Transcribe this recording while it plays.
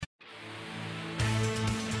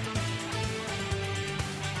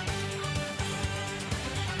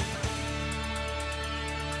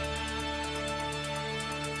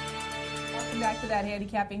to That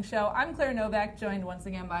Handicapping Show. I'm Claire Novak, joined once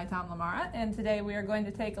again by Tom LaMarra, and today we are going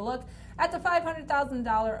to take a look at the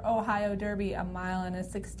 $500,000 Ohio Derby, a mile and a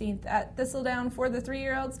 16th at Thistledown for the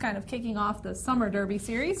 3-year-olds, kind of kicking off the Summer Derby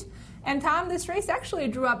series. And Tom, this race actually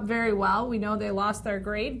drew up very well. We know they lost their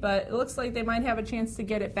grade, but it looks like they might have a chance to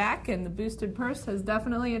get it back, and the boosted purse has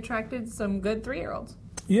definitely attracted some good 3-year-olds.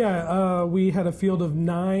 Yeah, we had a field of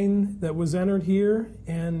 9 that was entered here,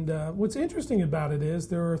 and what's interesting about it is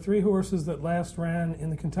there are 3 horses that last ran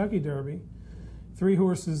in the Kentucky Derby, 3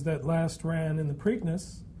 horses that last ran in the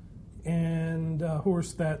Preakness, and a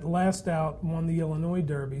horse that last out won the Illinois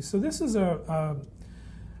Derby. So this is a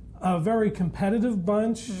very competitive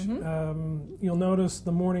bunch. Mm-hmm. You'll notice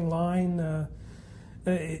the morning line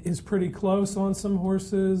is pretty close on some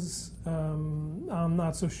horses. I'm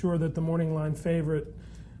not so sure that the morning line favorite,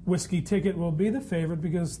 Whiskey Ticket, will be the favorite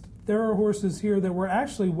because there are horses here that were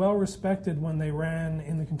actually well respected when they ran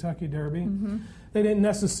in the Kentucky Derby. Mm-hmm. They didn't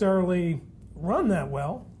necessarily run that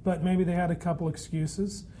well, but maybe they had a couple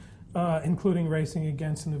excuses, including racing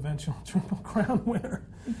against an eventual Triple Crown winner.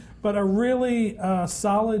 But a really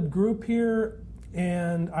solid group here,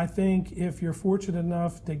 and I think if you're fortunate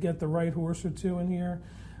enough to get the right horse or 2 in here,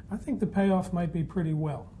 I think the payoff might be pretty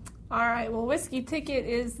well. All right, well, Whiskey Ticket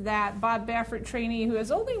is that Bob Baffert trainee who has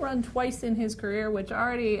only run twice in his career, which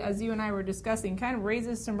already, as you and I were discussing, kind of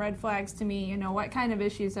raises some red flags to me. You know, what kind of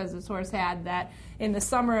issues has this horse had that in the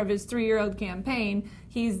summer of his 3-year-old campaign,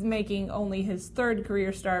 he's making only his 3rd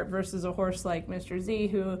career start versus a horse like Mr. Z,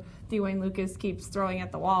 who Dwayne Lucas keeps throwing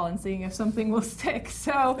at the wall and seeing if something will stick.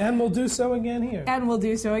 And we'll do so again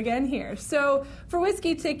here. So for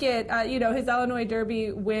Whiskey Ticket, his Illinois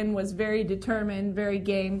Derby win was very determined, very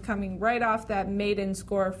game, coming right off that maiden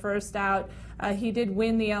score first out. He did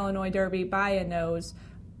win the Illinois Derby by a nose.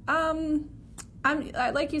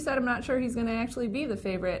 Like you said, I'm not sure he's going to actually be the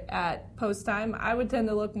favorite at post time. I would tend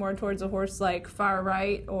to look more towards a horse like Far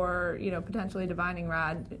Right or, potentially Divining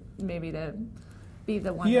Rod, maybe to be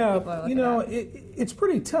the one that people are looking at. It's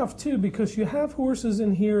pretty tough, too, because you have horses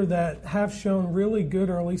in here that have shown really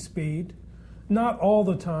good early speed. Not all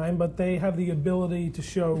the time, but they have the ability to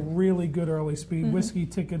show really good early speed. Mm-hmm. Whiskey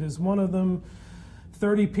Ticket is one of them.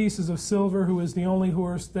 30 Pieces of Silver, who is the only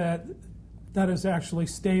horse that is actually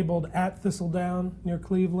stabled at Thistledown near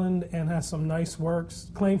Cleveland and has some nice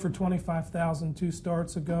works. Claimed for $25,000 2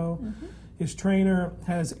 starts ago. Mm-hmm. His trainer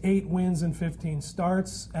has 8 wins and 15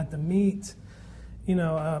 starts at the meet.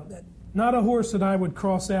 Not a horse that I would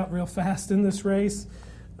cross out real fast in this race.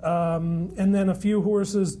 And then a few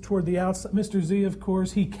horses toward the outside. Mr. Z, of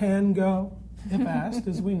course, he can go if asked,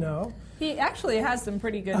 as we know. He actually has some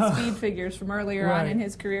pretty good speed figures from earlier on in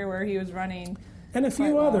his career where he was running. And a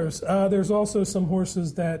few others. There's also some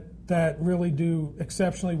horses that really do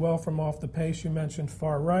exceptionally well from off the pace. You mentioned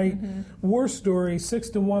Far Right. Mm-hmm. War Story,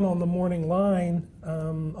 6-1 on the morning line,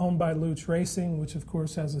 owned by Luch Racing, which of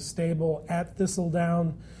course has a stable at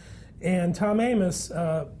Thistledown. And Tom Amos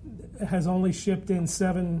has only shipped in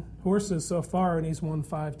 7 horses so far, and he's won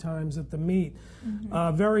 5 times at the meet.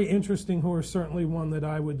 Mm-hmm. Very interesting horse, certainly one that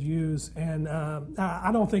I would use. And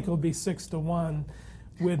I don't think it'll be 6-1.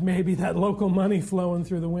 With maybe that local money flowing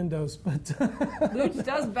through the windows, but Luch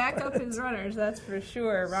does back up his runners, that's for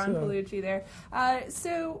sure. Ron Palucci there.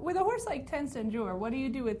 So with a horse like Tencent Jour, what do you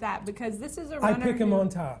do with that? Because this is a runner. I pick him on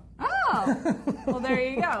top. Oh, well, there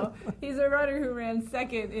you go. He's a runner who ran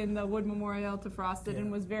 2nd in the Wood Memorial to Frosted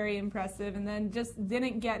and was very impressive, and then just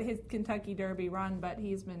didn't get his Kentucky Derby run, but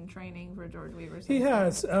he's been training for George Weaver. He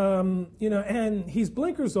has, and he's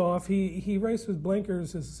blinkers off. He raced with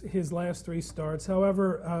blinkers his last 3 starts.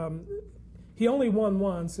 However, he only won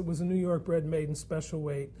once. It was a New York bred maiden special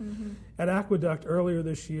weight at Aqueduct earlier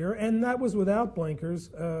this year, and that was without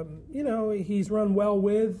blinkers. He's run well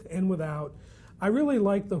with and without. I really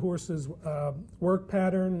like the horse's work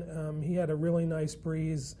pattern. He had a really nice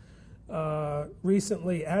breeze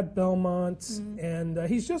recently at Belmont, and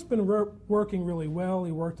he's just been working really well.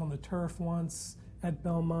 He worked on the turf once at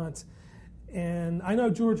Belmont, and I know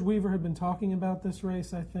George Weaver had been talking about this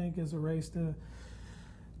race, I think, as a race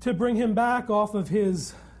to bring him back off of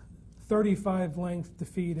his 35-length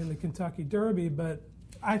defeat in the Kentucky Derby, but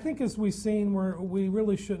I think as we've seen, we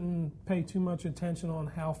really shouldn't pay too much attention on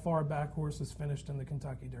how far back horses finished in the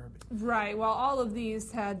Kentucky Derby. Right. Well, all of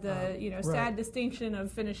these had the sad distinction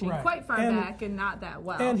of finishing quite far back and not that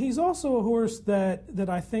well. And he's also a horse that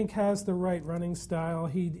I think has the right running style.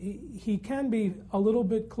 He can be a little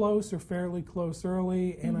bit close or fairly close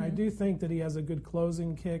early, and I do think that he has a good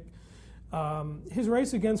closing kick. His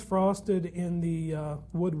race against Frosted in the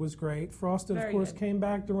Wood was great. Frosted, Very of course, good. came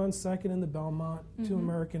back to run second in the Belmont to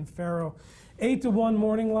American Pharoah. 8-1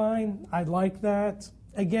 morning line, I like that.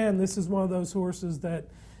 Again, this is one of those horses that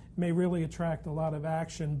may really attract a lot of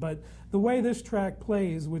action, but the way this track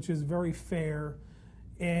plays, which is very fair,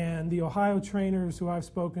 and the Ohio trainers who I've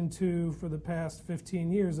spoken to for the past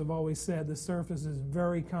 15 years have always said the surface is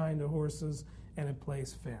very kind to horses and it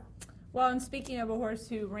plays fair. Well, and speaking of a horse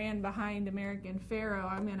who ran behind American Pharoah,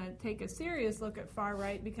 I'm going to take a serious look at Far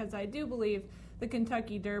Right because I do believe the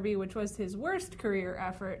Kentucky Derby, which was his worst career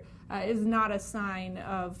effort, is not a sign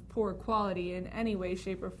of poor quality in any way,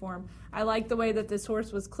 shape, or form. I like the way that this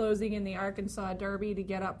horse was closing in the Arkansas Derby to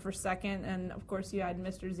get up for second, and of course you had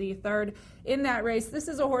Mr. Z third in that race. This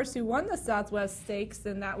is a horse who won the Southwest Stakes,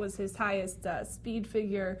 and that was his highest speed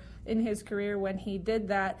figure in his career when he did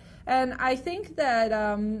that. And I think that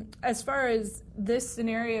as far as this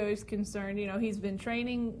scenario is concerned, you know, he's been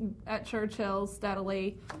training at Churchill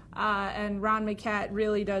steadily, and Ron McCat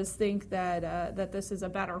really does think that that this is a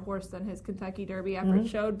better horse than his Kentucky Derby effort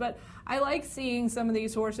showed. But I like seeing some of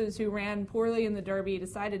these horses who ran poorly in the Derby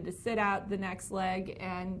decided to sit out the next leg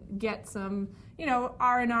and get some, you know,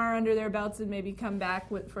 R&R under their belts and maybe come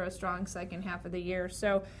back for a strong second half of the year.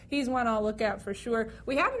 So he's one I'll look at for sure.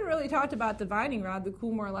 We haven't really talked about Divining Rod, the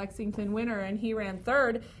Coolmore Lexington winner, and he ran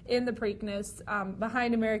third in the Preakness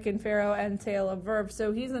behind American Pharoah and Tale of Verve.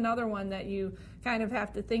 So he's another one that you kind of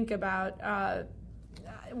have to think about.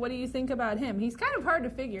 What do you think about him? He's kind of hard to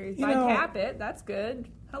figure. He's by Capit. That's good.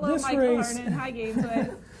 Hello, Michael Harnan. Hi,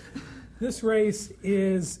 Gainesway. This race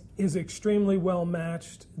is extremely well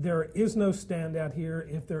matched. There is no standout here.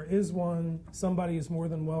 If there is one, somebody is more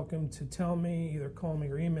than welcome to tell me, either call me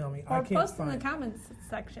or email me. Or I can't post find in the comments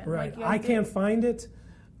section. Right. Like I can't find it.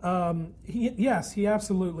 Yes, he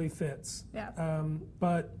absolutely fits. Yeah.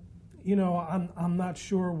 But you know, I'm not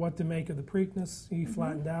sure what to make of the Preakness. He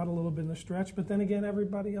flattened out a little bit in the stretch, but then again,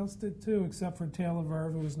 everybody else did too, except for Tale of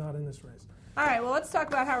Verve, who was not in this race. All right, well, let's talk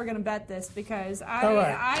about how we're going to bet this because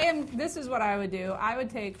this is what I would do. I would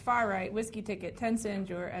take Far Right, Whiskey Ticket, 10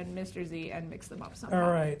 Sender, and Mr. Z and mix them up somehow.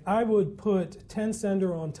 All right, I would put 10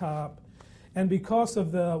 Sender on top, and because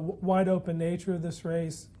of the wide open nature of this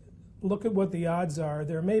race, look at what the odds are.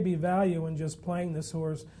 There may be value in just playing this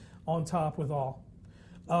horse on top with all.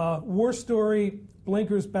 War Story,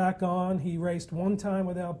 blinkers back on. He raced one time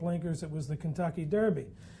without blinkers. It was the Kentucky Derby.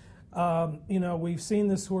 You know, we've seen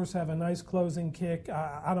this horse have a nice closing kick.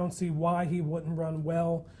 I don't see why he wouldn't run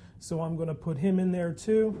well, so I'm going to put him in there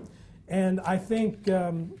too. And I think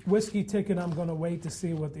Whiskey Ticket, I'm going to wait to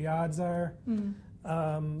see what the odds are.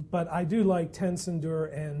 But I do like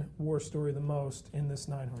Tensendur and War Story the most in this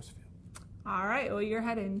 9-horse field. All right, well, you're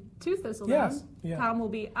heading to Thistledown. Yes. Yeah. Tom will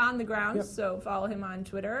be on the ground, so follow him on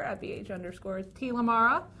Twitter at @BH_T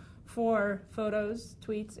LaMarra for photos,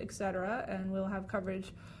 tweets, etc. And we'll have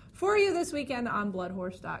coverage for you this weekend on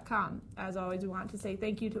bloodhorse.com. As always, we want to say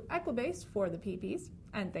thank you to Equibase for the PPs,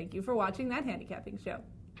 and thank you for watching that handicapping show.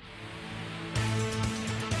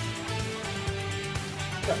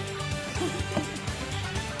 Okay.